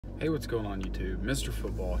Hey, what's going on YouTube? Mr.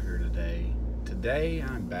 Football here today. Today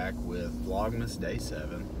I'm back with Vlogmas Day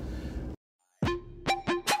 7.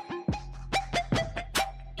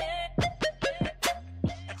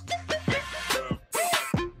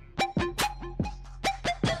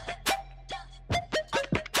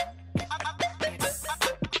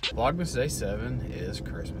 Vlogmas Day 7 is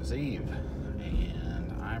Christmas Eve,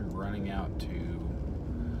 and I'm running out to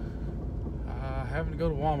having to go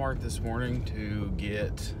to Walmart this morning to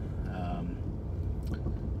get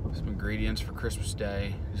some ingredients for Christmas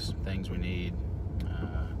Day, some things we need,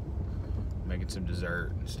 making some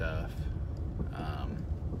dessert and stuff,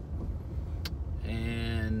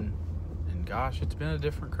 and gosh, it's been a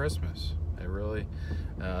different Christmas. It really,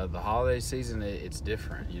 the holiday season, it's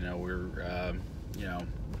different. You know, we're you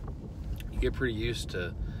get pretty used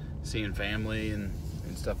to seeing family and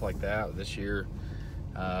stuff like that. This year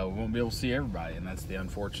we won't be able to see everybody, and that's the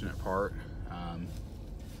unfortunate part.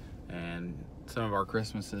 And some of our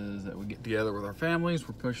Christmases that we get together with our families,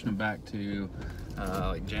 we're pushing them back to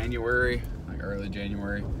like January, like early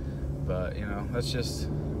January. But you know, that's just,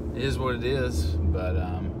 it is what it is. But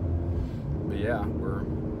yeah,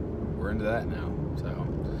 we're into that now. So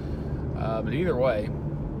but either way,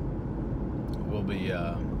 we'll be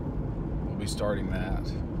starting that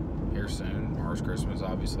here soon. Tomorrow's Christmas,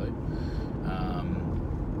 obviously.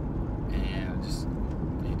 And I just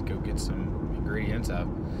need to go get some ingredients. I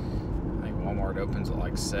think Walmart opens at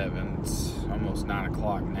like 7. It's almost 9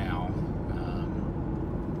 o'clock now.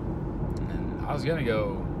 And I was gonna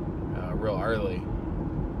go real early.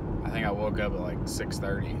 I think I woke up at like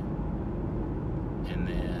 6:30, and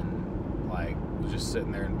then like was just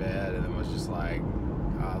sitting there in bed, and then was just like,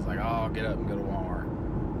 I was like, oh, I'll get up and go to Walmart.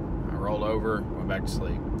 I rolled over, went back to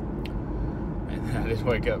sleep. And then I just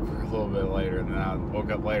wake up for a little bit later, and then I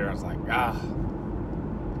woke up later and I was like,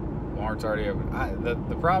 Walmart's already open.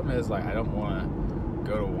 The problem is, like, I don't want to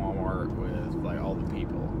go to Walmart with like all the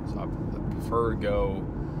people, so I prefer to go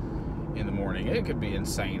in the morning. It could be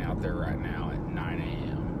insane out there right now at 9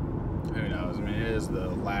 a.m. Who knows? I mean, it is the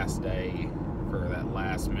last day for that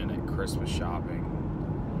last minute Christmas shopping.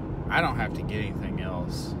 I don't have to get anything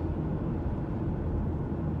else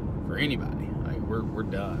for anybody. Like, we're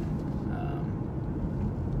done.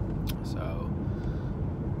 So,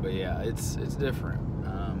 but yeah, it's different.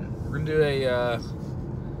 We're gonna do a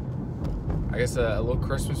I guess a little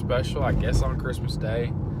Christmas special, I guess, on Christmas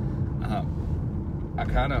Day. I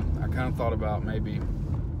kind of thought about maybe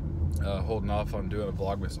holding off on doing a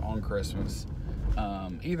Vlogmas on Christmas.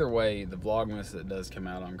 Either way, the Vlogmas that does come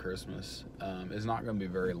out on Christmas is not going to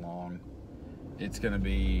be very long. It's going to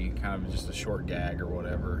be kind of just a short gag or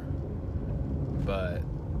whatever. But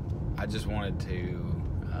I just wanted to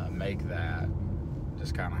make that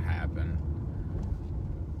just kind of happen.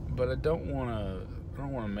 But I don't want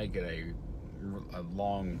to make it a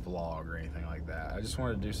long vlog or anything like that. I just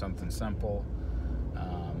wanted to do something simple,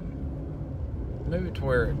 maybe to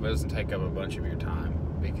where it doesn't take up a bunch of your time,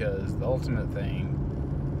 because the ultimate thing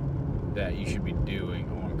that you should be doing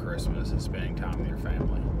on Christmas is spending time with your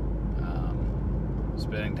family,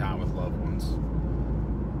 spending time with loved ones,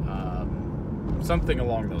 something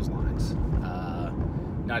along those lines.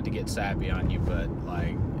 Not to get sappy on you, but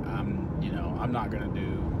like, I'm not gonna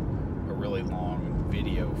do a really long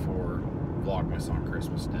video for Vlogmas on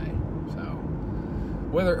Christmas Day. So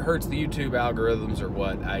whether it hurts the YouTube algorithms or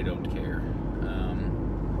what, I don't care.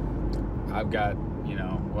 I've got,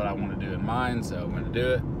 what I want to do in mind, so I'm going to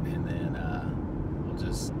do it, and then we'll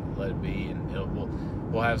just let it be, and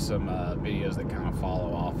we'll have some videos that kind of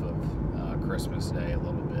follow off of Christmas Day a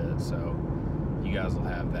little bit, so you guys will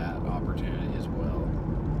have that opportunity as well.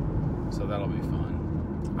 So that'll be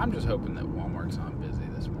fun. I'm just hoping that Walmart's not busy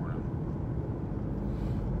this morning,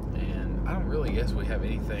 and I don't really guess we have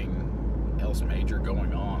anything else major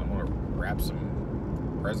going on. I'm going to wrap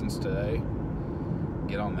some presents today,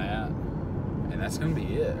 get on that, and that's gonna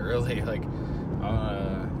be it, really. Like,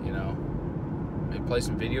 maybe play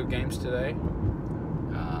some video games today,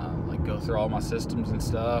 like go through all my systems and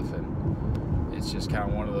stuff. And it's just kind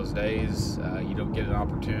of one of those days you don't get an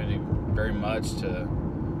opportunity very much to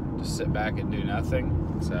just sit back and do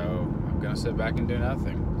nothing. So I'm gonna sit back and do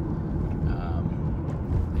nothing.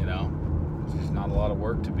 There's just not a lot of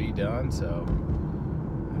work to be done, so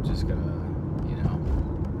I'm just gonna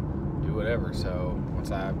do whatever. So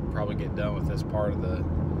once I probably get done with this part of the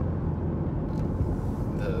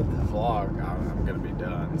vlog, I'm gonna be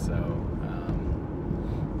done. So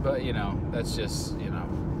but that's just,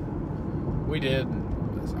 we did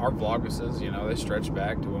our Vlogmases, they stretch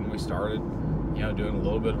back to when we started, doing a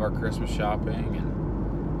little bit of our Christmas shopping,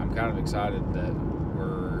 and I'm kind of excited that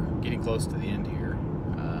we're getting close to the end here.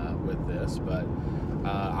 this, but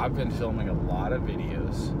I've been filming a lot of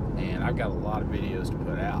videos, and I've got a lot of videos to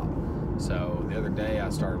put out. So the other day I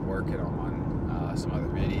started working on some other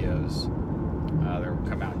videos that will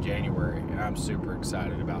come out in January, and I'm super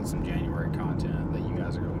excited about some January content that you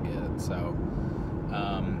guys are going to get. So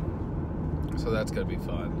so that's going to be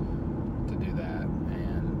fun to do that,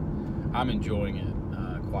 and I'm enjoying it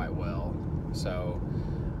quite well. So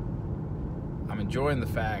I'm enjoying the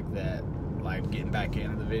fact that, like, getting back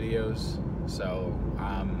into the videos. So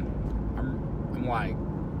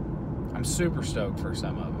I'm super stoked for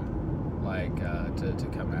some of them, like to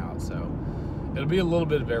come out. So it'll be a little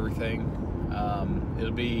bit of everything.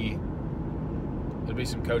 It'll be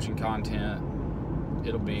some coaching content.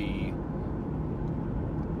 It'll be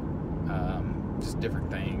just different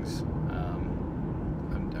things.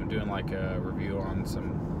 I'm doing like a review on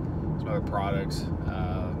some other products.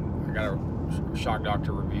 I got a Shock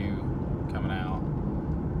Doctor review coming out.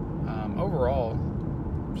 Overall,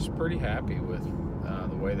 I'm just pretty happy with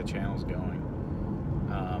the way the channel's going.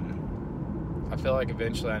 I feel like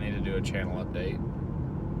eventually I need to do a channel update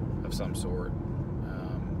of some sort.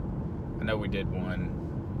 I know we did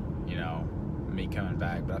one, you know, me coming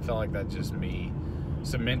back, but I felt like that's just me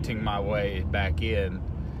cementing my way back in.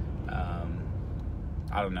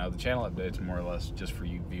 I don't know, the channel update's more or less just for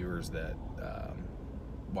you viewers that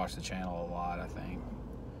watch the channel a lot, I think,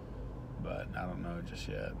 but I don't know just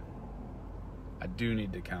yet. I do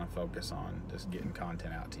need to kind of focus on just getting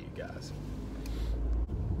content out to you guys.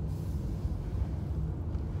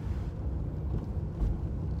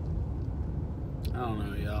 I don't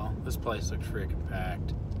know, y'all. This place looks freaking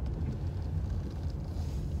packed.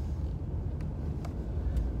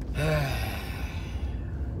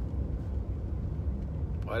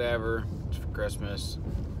 Whatever. It's for Christmas.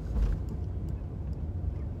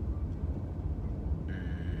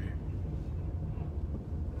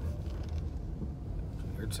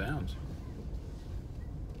 Weird sounds.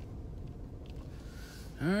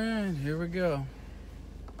 Alright, here we go.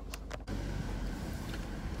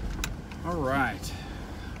 Alright.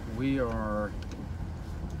 We are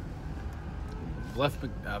left,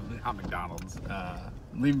 not McDonald's,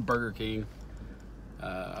 leaving Burger King.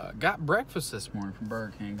 Got breakfast this morning from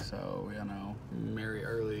Burger King, so, you know, merry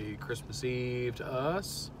early Christmas Eve to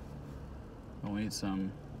us. We'll eat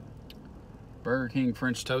some Burger King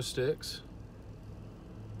French toast sticks,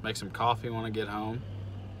 make some coffee when I get home,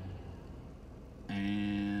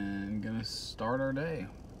 and gonna start our day.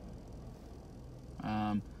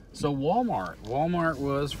 So Walmart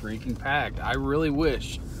was freaking packed. I really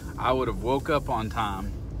wish I would have woke up on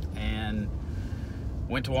time and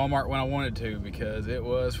went to Walmart when I wanted to, because it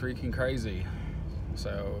was freaking crazy.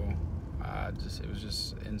 So it was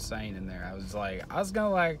just insane in there. I was gonna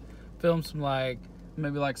like film some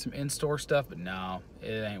maybe some in-store stuff, but no,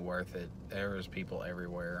 it ain't worth it. There was people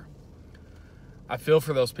everywhere. I feel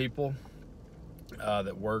for those people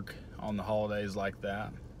that work on the holidays like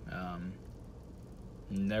that.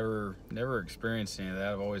 Never experienced any of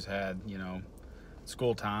that. I've always had, you know,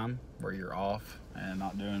 school time where you're off and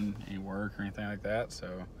not doing any work or anything like that.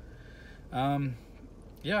 So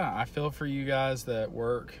yeah, I feel for you guys that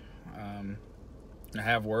work,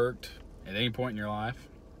 have worked at any point in your life.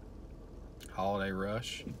 Holiday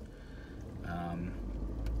rush.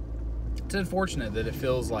 It's unfortunate that it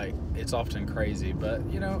feels like it's often crazy, but,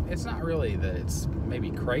 you know, it's not really that it's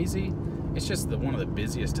maybe crazy. It's just one of the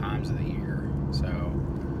busiest times of the year. So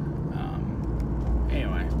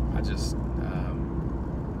anyway, I just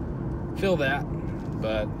feel that,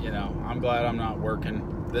 but, you know, I'm glad I'm not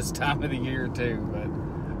working this time of the year too, but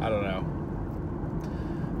I don't know.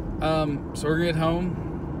 So we're gonna get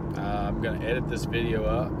home. I'm gonna edit this video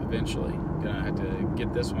up eventually. Gonna have to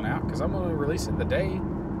get this one out because I'm gonna release it the day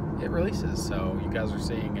it releases. So you guys are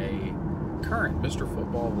seeing a current Mr.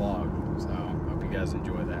 Football vlog. So I hope you guys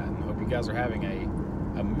enjoy that, and hope you guys are having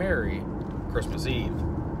a Merry Christmas Eve,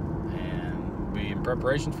 and we'll be in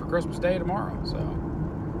preparations for Christmas Day tomorrow. So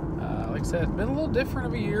like I said, it's been a little different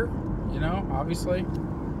of a year, you know, obviously,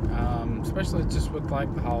 especially just with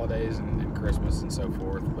like the holidays and Christmas and so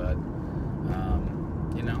forth, but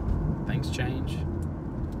you know, things change,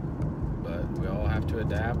 but we all have to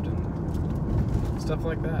adapt and stuff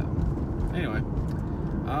like that. Anyway,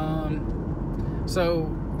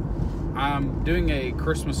 so I'm doing a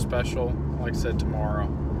Christmas special, like I said, tomorrow.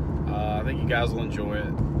 I think you guys will enjoy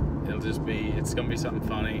it. It's gonna be something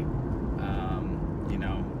funny, you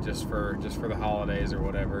know, just for the holidays or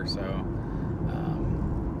whatever. So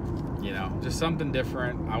you know, just something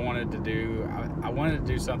different. I wanted to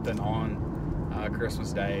do something on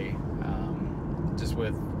Christmas Day, just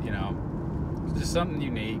with, you know, just something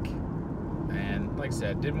unique. And like I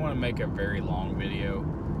said, didn't want to make a very long video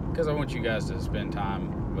because I want you guys to spend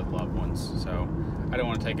time with loved ones. So I don't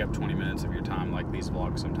want to take up 20 minutes of your time like these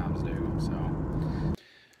vlogs sometimes do. So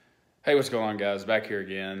hey, what's going on, guys? Back here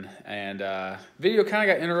again, and video kind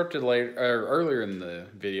of got interrupted earlier in the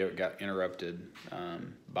video. It got interrupted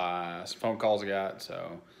by some phone calls I got.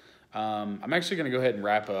 So I'm actually going to go ahead and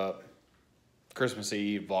wrap up Christmas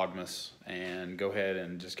Eve Vlogmas and go ahead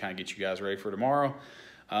and just kind of get you guys ready for tomorrow.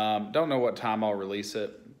 Don't know what time I'll release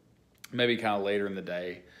it. Maybe kind of later in the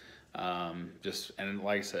day. And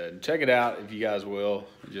like I said, check it out if you guys will.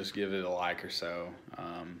 Just give it a like or so.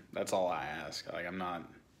 That's all I ask. Like, I'm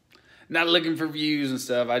not looking for views and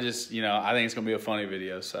stuff. I just, I think it's gonna be a funny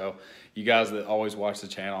video. So you guys that always watch the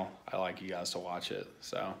channel, I like you guys to watch it.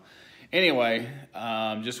 So anyway,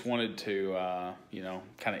 just wanted to,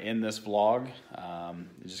 kind of end this vlog, and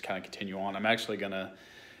just kind of continue on. I'm actually gonna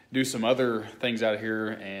do some other things out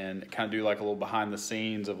here and kind of do like a little behind the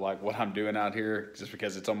scenes of like what I'm doing out here, just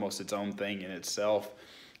because it's almost its own thing in itself.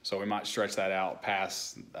 So we might stretch that out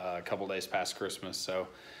past a couple days past Christmas. So,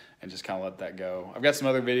 and just kind of let that go. I've got some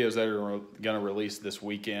other videos that are gonna release this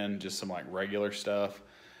weekend, just some like regular stuff.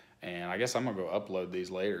 And I guess I'm gonna go upload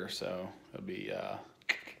these later. So it'll be,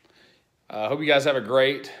 hope you guys have a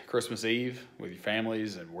great Christmas Eve with your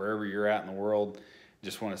families and wherever you're at in the world.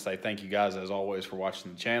 Just want to say thank you guys, as always, for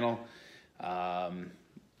watching the channel.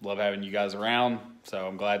 Love having you guys around. So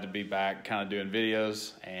I'm glad to be back kind of doing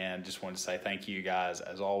videos. And just want to say thank you guys,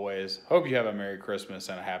 as always. Hope you have a Merry Christmas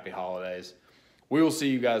and a Happy Holidays. We will see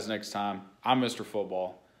you guys next time. I'm Mr.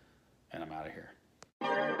 Football, and I'm out of here.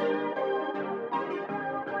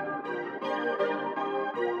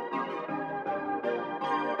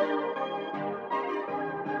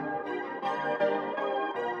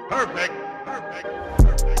 Perfect.